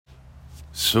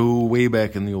So way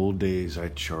back in the old days, I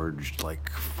charged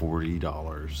like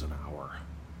 $40 an hour.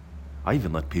 I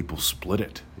even let people split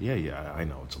it. Yeah, I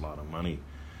know it's a lot of money.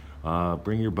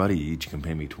 Bring your buddy, each can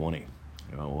pay me 20.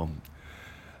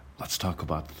 Let's talk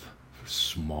about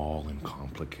small and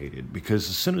complicated. Because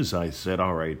as soon as I said,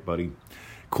 all right, buddy,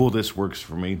 cool, this works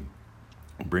for me.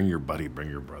 Bring your buddy,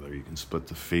 bring your brother. You can split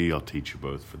the fee. I'll teach you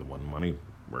both for the one money.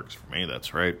 Works for me,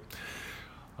 that's right.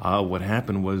 What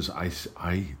happened was I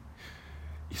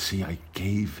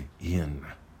gave in,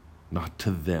 not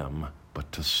to them,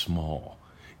 but to small.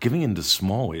 Giving into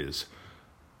small is,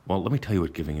 well, let me tell you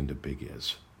what giving into big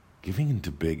is. Giving into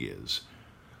big is,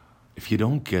 if you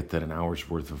don't get that an hour's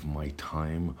worth of my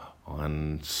time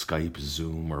on Skype,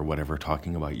 Zoom, or whatever,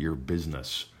 talking about your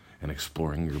business and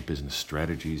exploring your business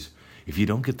strategies, if you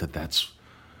don't get that, that's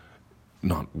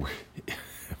not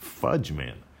fudge,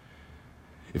 man.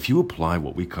 If you apply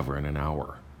what we cover in an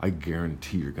hour, I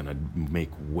guarantee you're going to make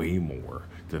way more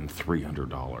than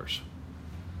 $300.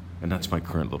 And that's my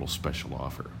current little special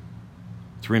offer.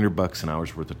 $300 an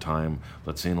hour's worth of time.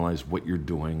 Let's analyze what you're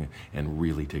doing and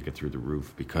really take it through the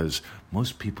roof, because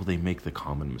most people, they make the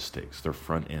common mistakes. Their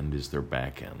front end is their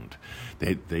back end.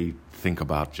 They think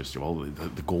about just,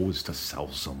 the goal is to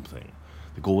sell something.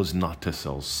 The goal is not to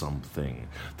sell something.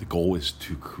 The goal is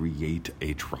to create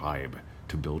a tribe,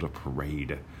 to build a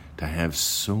parade, to have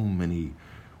so many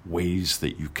ways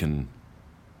that you can.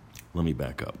 Let me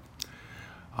back up.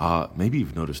 Maybe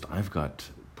you've noticed I've got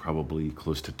probably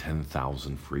close to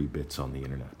 10,000 free bits on the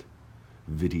internet.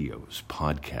 Videos,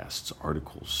 podcasts,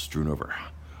 articles strewn over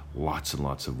lots and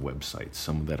lots of websites,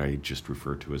 some that I just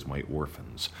refer to as my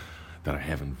orphans, that I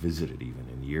haven't visited even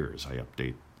in years. I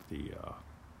update the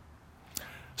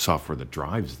software that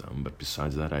drives them, but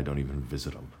besides that, I don't even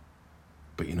visit them.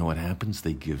 But you know what happens?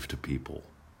 They give to people.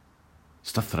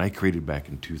 Stuff that I created back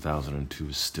in 2002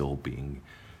 is still giving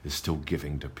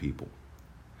to people.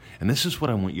 And this is what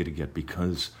I want you to get,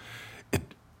 because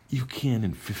you can,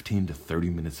 in 15 to 30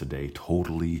 minutes a day,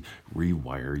 totally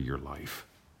rewire your life.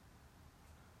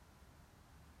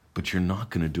 But you're not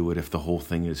going to do it if the whole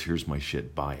thing is, here's my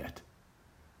shit, buy it.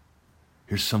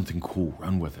 Here's something cool,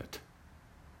 run with it.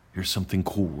 Here's something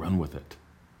cool, run with it.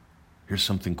 Here's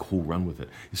something cool, run with it.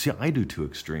 You see, I do two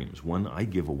extremes. One, I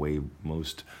give away more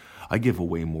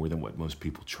than what most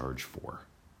people charge for.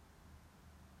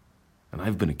 And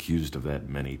I've been accused of that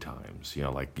many times.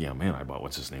 I bought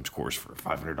what's-his-name's course for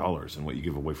 $500, and what you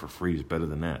give away for free is better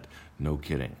than that. No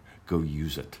kidding. Go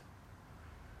use it.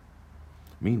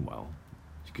 Meanwhile,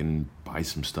 you can buy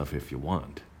some stuff if you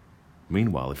want.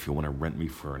 Meanwhile, if you want to rent me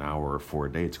for an hour or for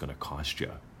a day, it's going to cost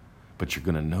you. But you're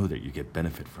going to know that you get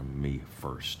benefit from me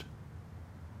first.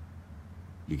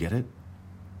 You get it?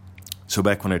 So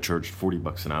back when I charged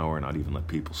 $40 an hour and I'd even let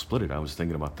people split it, I was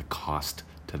thinking about the cost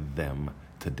to them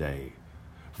today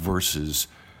versus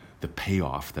the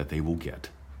payoff that they will get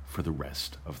for the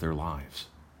rest of their lives.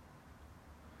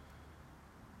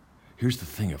 Here's the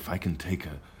thing, if I can take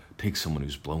someone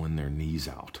who's blowing their knees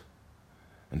out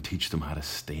and teach them how to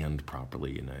stand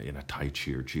properly in a Tai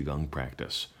Chi or Qigong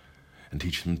practice, and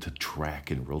teach them to track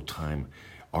in real time,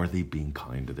 are they being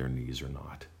kind to their knees or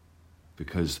not?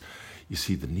 Because, you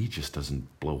see, the knee just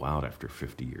doesn't blow out after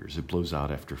 50 years. It blows out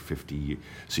after 50 years.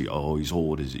 See, he's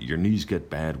old. Your knees get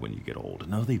bad when you get old.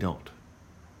 No, they don't.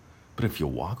 But if you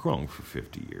walk wrong for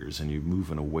 50 years and you move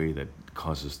in a way that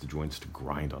causes the joints to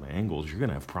grind on angles, you're going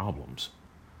to have problems.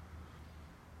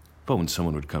 But when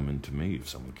someone would come into me, if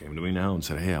someone came to me now and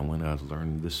said, hey, I want to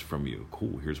learn this from you,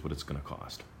 cool, here's what it's going to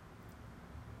cost.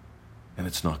 And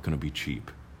it's not going to be cheap.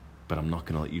 But I'm not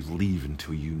going to let you leave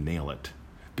until you nail it.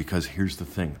 Because here's the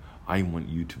thing, I want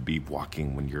you to be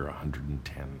walking when you're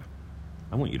 110.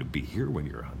 I want you to be here when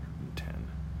you're 110.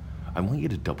 I want you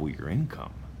to double your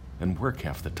income and work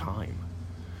half the time.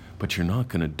 But you're not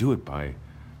going to do it by,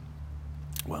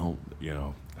 I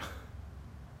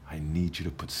need you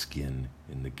to put skin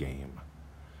in the game.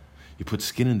 You put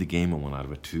skin in the game in one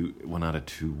out of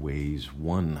two ways.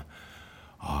 One,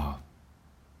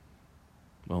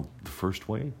 the first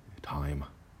way, time.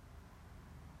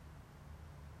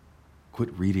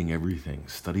 Quit reading everything.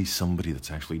 Study somebody that's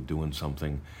actually doing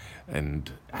something and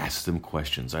ask them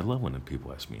questions. I love when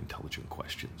people ask me intelligent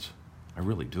questions. I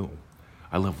really do.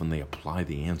 I love when they apply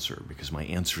the answer, because my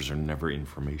answers are never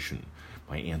information.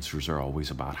 My answers are always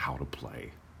about how to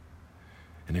play.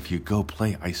 And if you go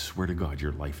play, I swear to God,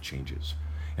 your life changes.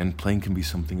 And playing can be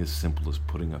something as simple as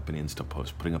putting up an Insta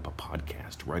post, putting up a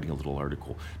podcast, writing a little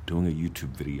article, doing a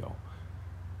YouTube video.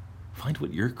 Find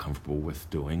what you're comfortable with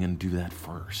doing and do that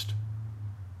first.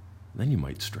 Then you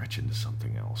might stretch into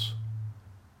something else.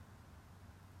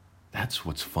 That's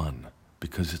what's fun.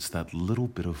 because it's that little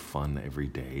bit of fun every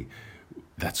day.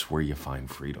 That's where you find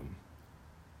freedom.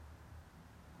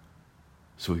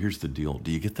 So here's the deal.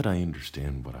 Do you get that I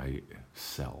understand what I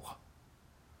sell?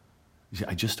 You see,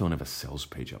 I just don't have a sales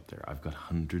page up there. I've got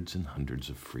hundreds and hundreds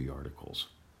of free articles,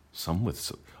 some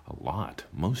with a lot,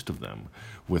 most of them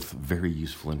with very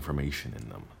useful information in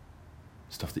them,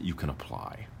 stuff that you can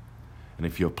apply. And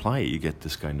if you apply it, you get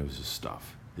this guy knows his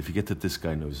stuff. If you get that this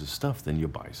guy knows his stuff, then you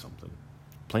buy something.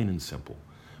 Plain and simple.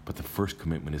 But the first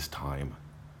commitment is time.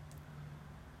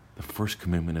 The first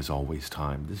commitment is always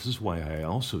time. This is why I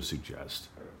also suggest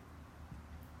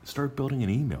start building an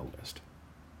email list.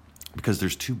 Because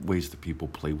there's two ways that people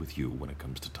play with you when it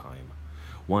comes to time.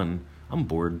 One, I'm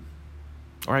bored,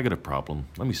 or I got a problem.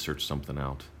 Let me search something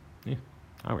out. Yeah,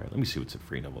 all right, let me see what's at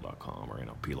freeneville.com or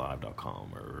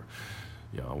NLPlive.com or,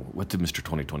 what did Mr.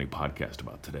 2020 podcast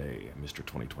about today?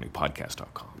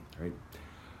 Mr.2020podcast.com, right?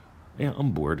 Yeah,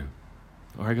 I'm bored,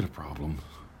 or I got a problem.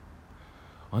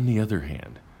 On the other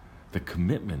hand, the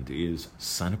commitment is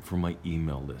sign up for my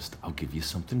email list. I'll give you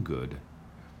something good,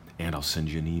 and I'll send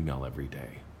you an email every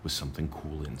day with something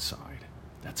cool inside.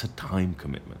 That's a time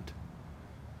commitment.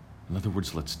 In other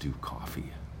words, let's do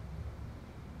coffee.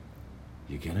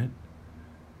 You get it?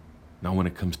 Now, when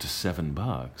it comes to $7,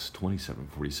 $27,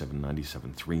 $47,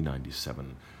 $97, $397,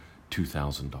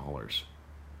 $2,000.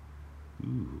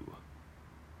 Ooh.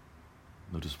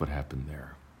 Notice what happened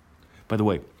there. By the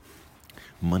way,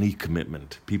 money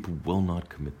commitment. People will not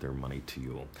commit their money to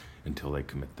you until they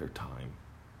commit their time.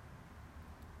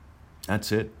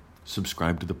 That's it.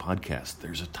 Subscribe to the podcast.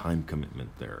 There's a time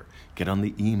commitment there. Get on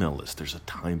the email list. There's a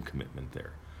time commitment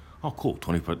there. Oh, cool.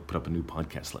 Tony put up a new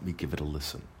podcast. Let me give it a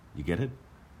listen. You get it?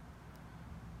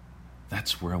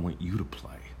 That's where I want you to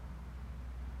play.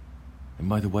 And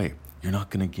by the way, you're not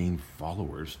going to gain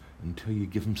followers until you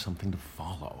give them something to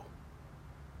follow.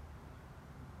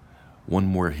 One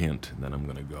more hint, and then I'm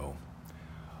going to go.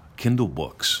 Kindle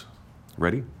books.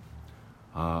 Ready?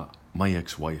 My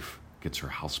ex-wife gets her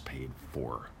house paid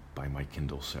for by my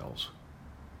Kindle sales.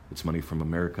 It's money from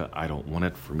America. I don't want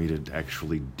it. For me to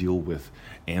actually deal with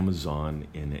Amazon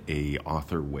in a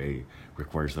author way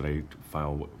requires that I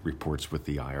file reports with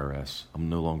the IRS. I'm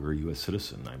no longer a U.S.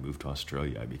 citizen. I moved to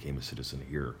Australia. I became a citizen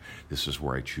here. This is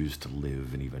where I choose to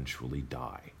live and eventually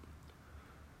die.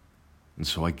 And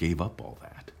so I gave up all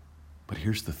that. But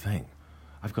here's the thing.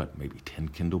 I've got maybe 10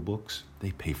 Kindle books.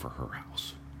 They pay for her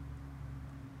house.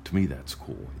 To me, that's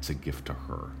cool. It's a gift to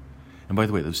her. And by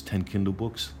the way, those 10 Kindle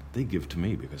books, they give to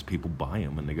me because people buy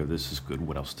them and they go, this is good.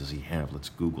 What else does he have? Let's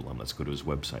Google him. Let's go to his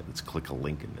website. Let's click a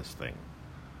link in this thing.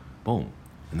 Boom.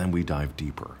 And then we dive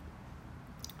deeper.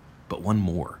 But one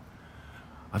more.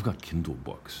 I've got Kindle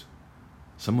books.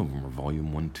 Some of them are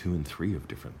volume 1, 2, and 3 of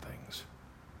different things.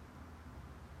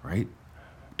 Right?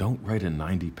 Don't write a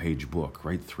 90-page book.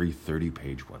 Write 3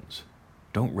 30-page ones.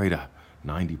 Don't write a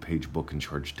 90-page book and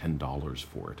charge $10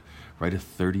 for it. Write a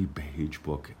 30-page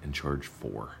book and charge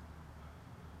 $4.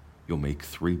 You'll make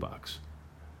 $3.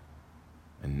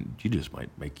 And you just might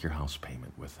make your house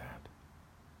payment with that.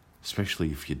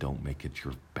 Especially if you don't make it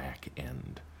your back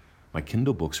end. My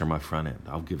Kindle books are my front end.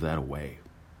 I'll give that away.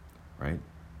 Right?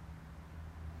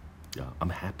 Yeah, I'm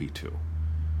happy to.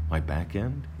 My back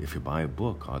end, if you buy a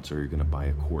book, odds are you're going to buy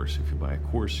a course. If you buy a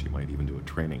course, you might even do a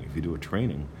training. If you do a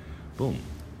training, boom.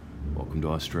 Welcome to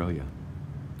Australia.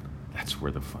 That's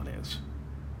where the fun is.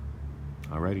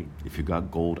 Alrighty, if you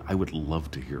got gold, I would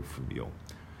love to hear from you.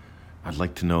 I'd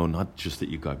like to know not just that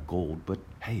you got gold, but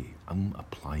hey, I'm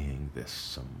applying this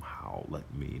somehow.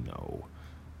 Let me know.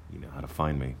 You know how to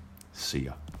find me. See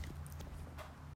ya.